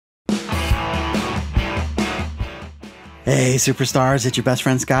Hey superstars, it's your best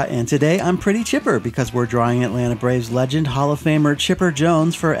friend Scott, and today I'm pretty chipper because we're drawing Atlanta Braves legend Hall of Famer Chipper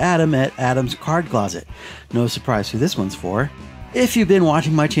Jones for Adam at Adam's Card Closet. No surprise who this one's for. If you've been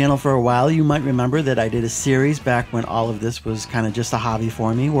watching my channel for a while, you might remember that I did a series back when all of this was kind of just a hobby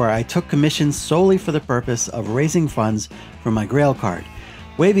for me, where I took commissions solely for the purpose of raising funds for my Grail card.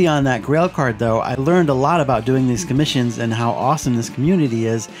 Way beyond that Grail card though, I learned a lot about doing these commissions and how awesome this community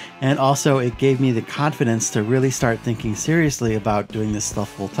is, and also it gave me the confidence to really start thinking seriously about doing this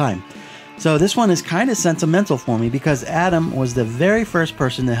stuff full time. So this one is kind of sentimental for me because Adam was the very first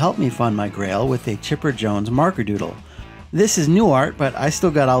person to help me fund my Grail with a Chipper Jones marker doodle. This is new art, but I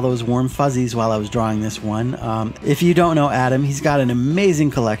still got all those warm fuzzies while I was drawing this one. If you don't know Adam, he's got an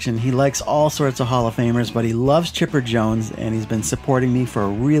amazing collection. He likes all sorts of Hall of Famers, but he loves Chipper Jones, and he's been supporting me for a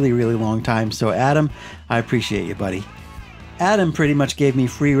really, really long time. So Adam, I appreciate you, buddy. Adam pretty much gave me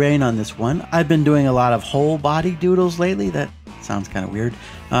free reign on this one. I've been doing a lot of whole body doodles lately. That sounds kind of weird.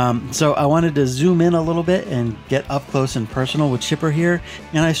 So I wanted to zoom in a little bit and get up close and personal with Chipper here,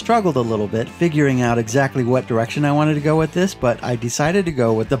 and I struggled a little bit figuring out exactly what direction I wanted to go with this, but I decided to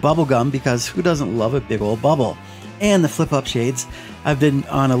go with the bubble gum because who doesn't love a big old bubble? And the flip up shades. I've been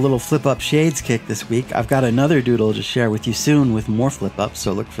on a little flip up shades kick this week. I've got another doodle to share with you soon with more flip ups,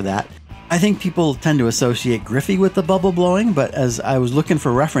 so look for that. I think people tend to associate Griffey with the bubble blowing, but as I was looking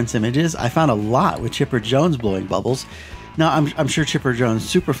for reference images, I found a lot with Chipper Jones blowing bubbles. Now, I'm sure Chipper Jones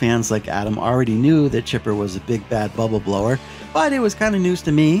superfans like Adam already knew that Chipper was a big bad bubble blower, but it was kind of news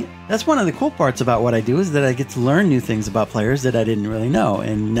to me. That's one of the cool parts about what I do, is that I get to learn new things about players that I didn't really know.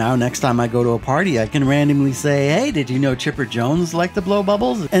 And now next time I go to a party, I can randomly say, hey, did you know Chipper Jones liked to blow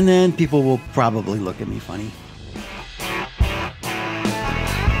bubbles? And then people will probably look at me funny.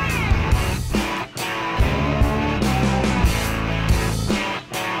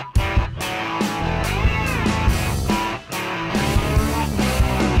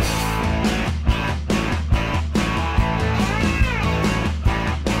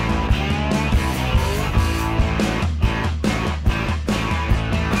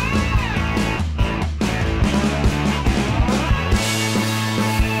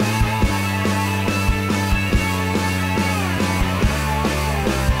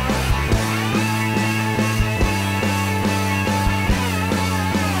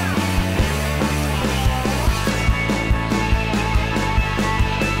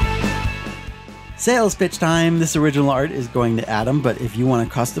 Sales pitch time! This original art is going to Adam, but if you want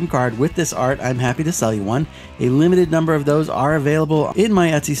a custom card with this art, I'm happy to sell you one. A limited number of those are available in my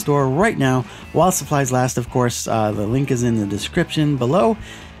Etsy store right now, while supplies last, of course. The link is in the description below.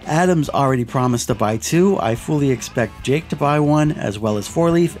 Adam's already promised to buy two. I fully expect Jake to buy one, as well as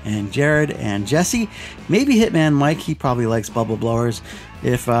Four Leaf and Jared and Jesse. Maybe Hitman Mike, he probably likes bubble blowers.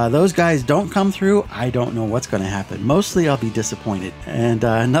 If those guys don't come through, I don't know what's going to happen. Mostly I'll be disappointed, and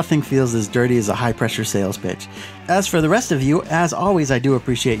nothing feels as dirty as a high-pressure sales pitch. As for the rest of you, as always, I do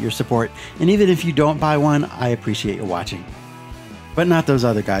appreciate your support, and even if you don't buy one, I appreciate you watching. But not those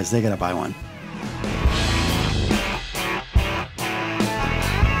other guys, they gotta buy one.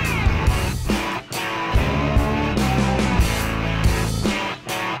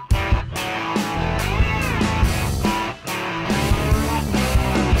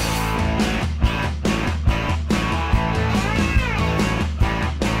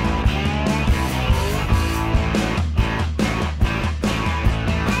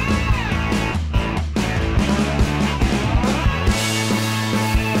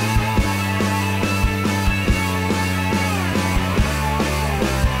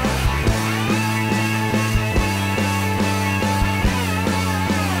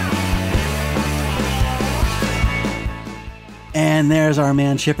 And there's our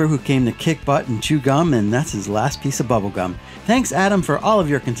man Chipper, who came to kick butt and chew gum, and that's his last piece of bubble gum. Thanks Adam for all of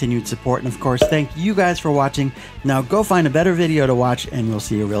your continued support, and of course thank you guys for watching. Now go find a better video to watch, and we'll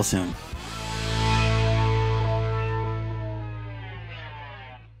see you real soon.